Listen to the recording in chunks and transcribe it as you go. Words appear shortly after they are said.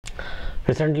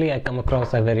Recently I come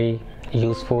across a very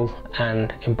useful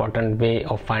and important way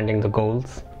of finding the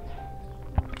goals,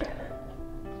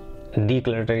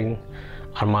 decluttering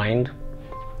our mind.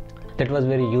 That was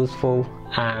very useful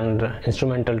and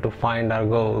instrumental to find our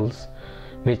goals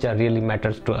which are really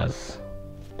matters to us.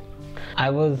 I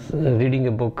was reading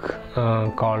a book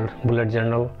called Bullet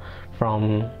Journal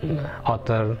from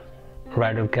author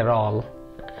Ryder Carroll,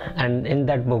 and in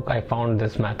that book I found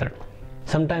this method.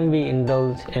 Sometimes we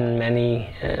indulge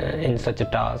in such a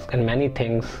task and many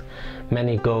things,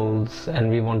 many goals, and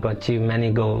we want to achieve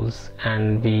many goals,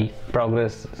 and we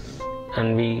progress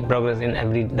in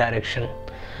every direction.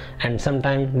 And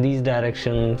sometimes these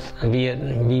directions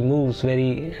we move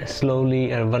very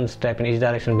slowly or one step in each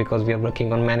direction because we are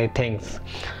working on many things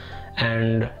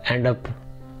and end up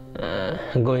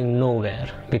going nowhere,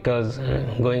 because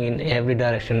going in every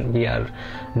direction we are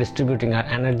distributing our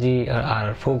energy,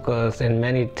 our focus in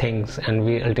many things, and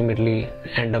we ultimately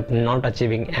end up not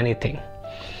achieving anything.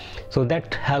 So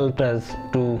that helped us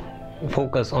to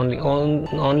focus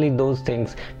only those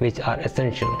things which are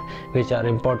essential, which are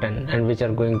important, and which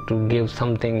are going to give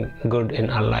something good in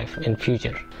our life in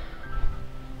future.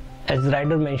 As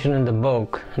Ryder mentioned in the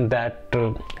book that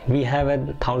we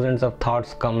have thousands of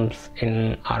thoughts comes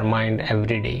in our mind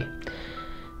every day.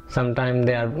 Sometimes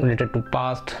they are related to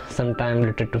past, sometimes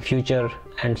related to future,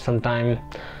 and sometimes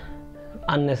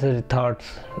unnecessary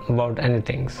thoughts about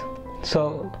anything.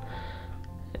 So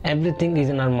everything is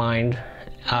in our mind,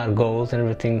 our goals and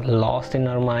everything lost in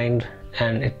our mind,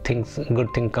 and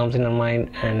good thing comes in our mind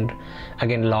and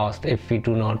again lost if we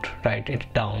do not write it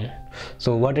down.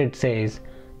 So what it says,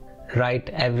 write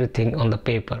everything on the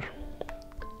paper.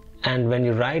 And when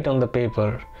you write on the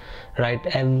paper, write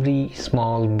every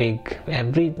small, big,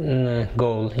 every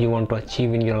goal you want to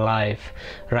achieve in your life,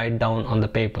 write down on the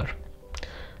paper.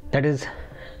 That is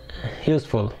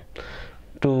useful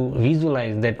to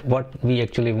visualize that what we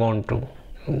actually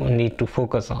need to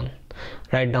focus on.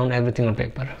 Write down everything on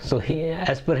paper. So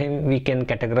as per him, we can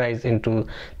categorize into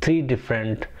 3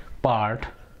 different parts.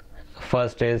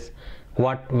 First is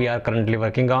what we are currently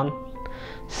working on,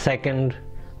 second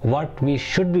what we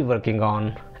should be working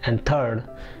on, and third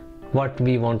what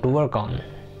we want to work on.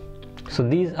 So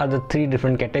these are the 3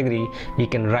 different categories we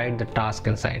can write the task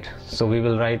inside. So we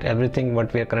will write everything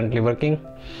what we are currently working,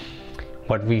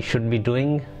 what we should be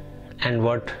doing, and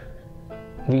what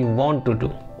we want to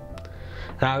do.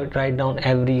 Write down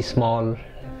every small,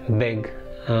 big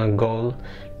goal,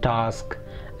 task,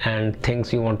 and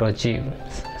things you want to achieve.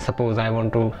 Suppose I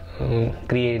want to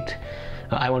build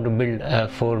a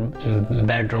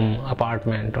 4-bedroom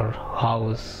apartment or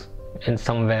house in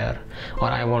somewhere, or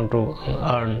I want to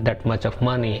earn that much of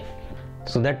money.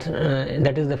 So that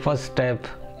is the first step.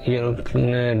 You're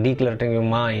decluttering your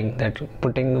mind, that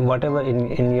putting whatever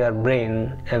in your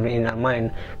brain, in our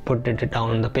mind, put it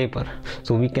down on the paper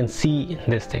so we can see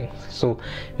this thing, so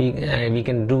we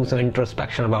can do some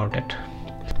introspection about it.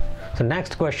 So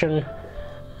next question,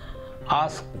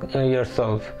 ask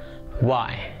yourself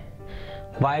why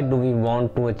do we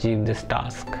want to achieve this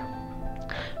task?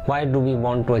 Why do we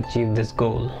want to achieve this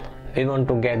goal? We want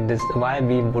to get this, why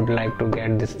we would like to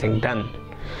get this thing done?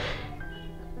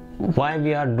 Why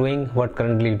we are doing what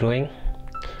currently doing?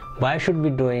 Why should we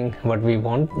doing what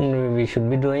we should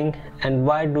be doing? And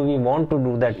why do we want to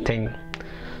do that thing?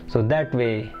 So that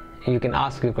way you can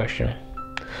ask your question.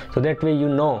 So that way you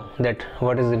know that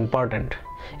what is important,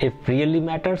 if really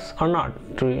matters or not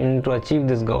to achieve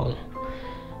this goal.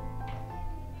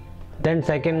 Then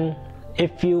second,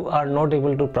 if you are not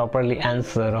able to properly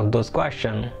answer of those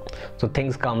questions, so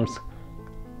things comes,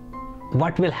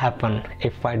 what will happen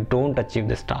if I don't achieve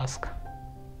this task?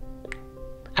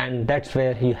 And that's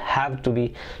where you have to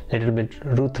be a little bit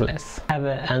ruthless. Have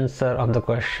an answer of the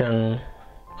question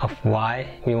of why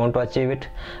we want to achieve it.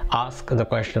 Ask the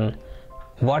question,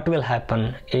 what will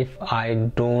happen if I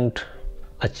don't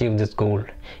achieve this goal?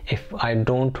 If I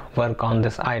don't work on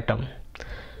this item?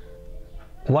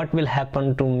 What will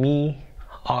happen to me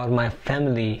or my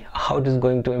family? How it is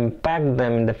going to impact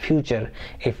them in the future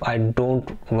if I don't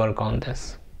work on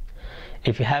this?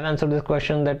 If you have answered this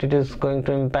question that it is going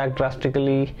to impact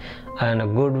drastically in a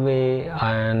good way,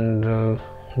 and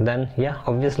then yeah,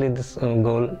 obviously this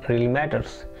goal really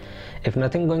matters. If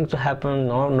nothing going to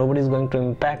happen or nobody is going to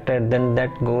impact it, then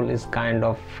that goal is kind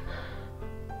of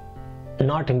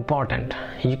not important.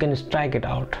 You can strike it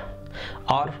out,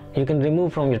 or you can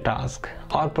remove from your task,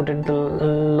 or put it to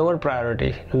lowest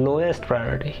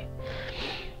priority.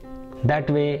 That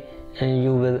way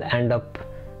you will end up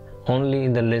only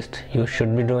in the list you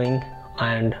should be doing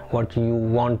and what you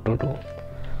want to do.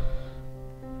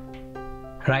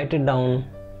 Write it down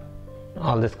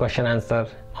all this question answer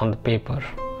on the paper,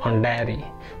 on diary,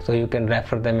 so you can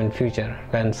refer them in future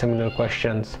when similar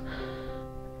questions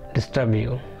disturb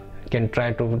you. You can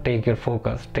try to take your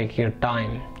focus, take your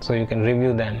time, so you can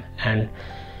review them and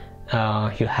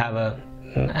you have a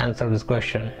answer this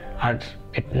question.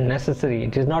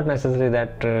 It is not necessary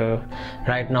that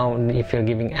right now if you're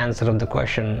giving answer of the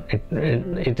question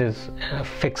it is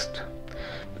fixed.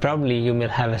 Probably you will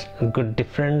have a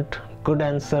good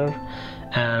answer,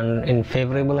 and in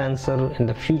favorable answer in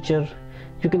the future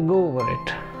you can go over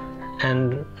it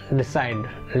and decide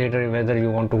later whether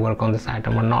you want to work on this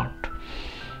item or not.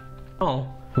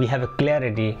 Now we have a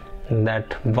clarity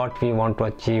that what we want to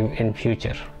achieve in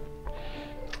future.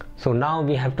 So now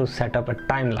we have to set up a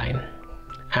timeline,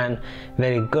 and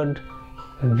very good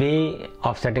way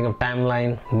of setting up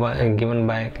timeline given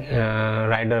by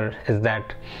Ryder is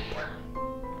that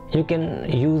you can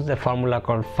use the formula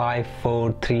called 5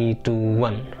 4 3 2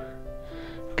 1.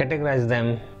 Categorize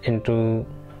them into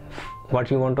what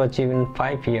you want to achieve in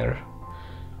 5 years,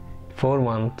 4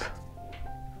 months,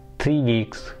 3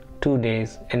 weeks, 2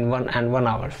 days, in 1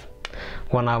 hour.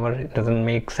 1 hour doesn't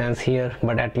make sense here,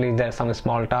 but at least there are some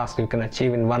small tasks you can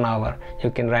achieve in 1 hour.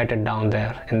 You can write it down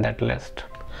there in that list.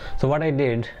 So what I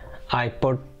did, I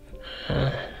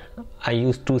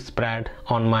used 2 spread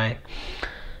on my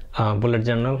bullet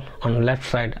journal. On left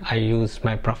side I use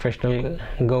my professional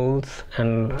goals,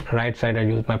 and right side I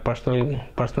use my personal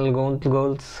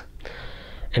goals.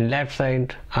 In left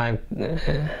side I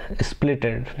split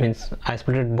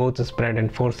both spread in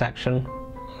 4 sections: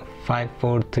 5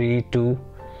 4 3 2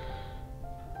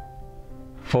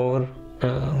 4.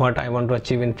 What I want to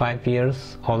achieve in 5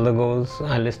 years, all the goals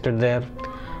I listed there.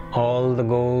 All the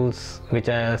goals which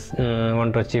I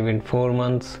want to achieve in 4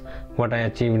 months, what I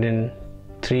achieved in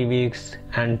 3 weeks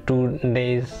and 2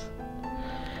 days.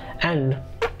 And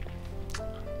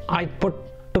I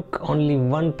took only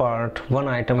one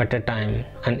item at a time,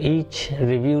 and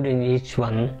reviewed in each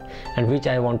one, and which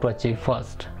I want to achieve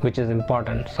first, which is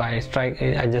important. So I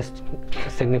just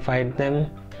signified them.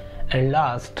 And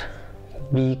last,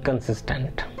 be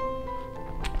consistent.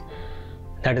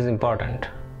 That is important.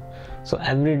 So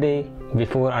every day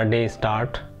before our day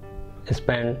start,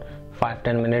 spend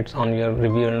 5-10 minutes on your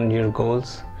review and your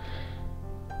goals.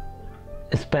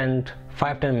 Spend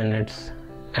 5-10 minutes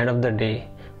end of the day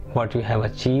what you have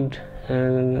achieved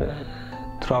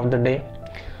throughout the day.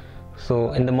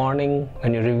 So in the morning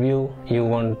when you review, you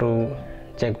want to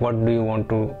check what do you want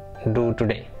to do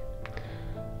today.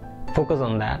 Focus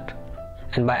on that,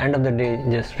 and by end of the day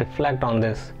just reflect on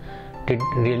this. Did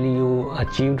really you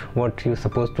achieved what you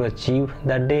supposed to achieve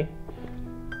that day,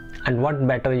 and what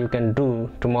better you can do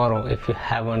tomorrow if you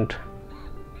haven't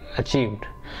achieved,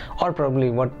 or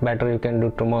probably what better you can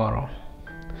do tomorrow.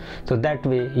 So that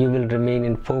way you will remain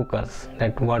in focus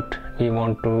that what we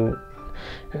want to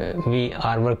we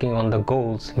are working on the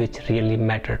goals which really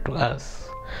matter to us.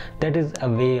 That is a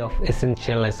way of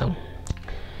essentialism.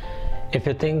 If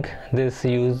you think this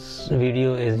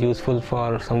video is useful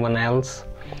for someone else,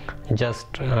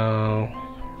 just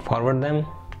forward them.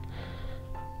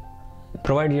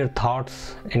 Provide your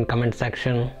thoughts in comment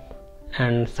section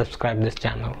and subscribe this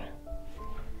channel.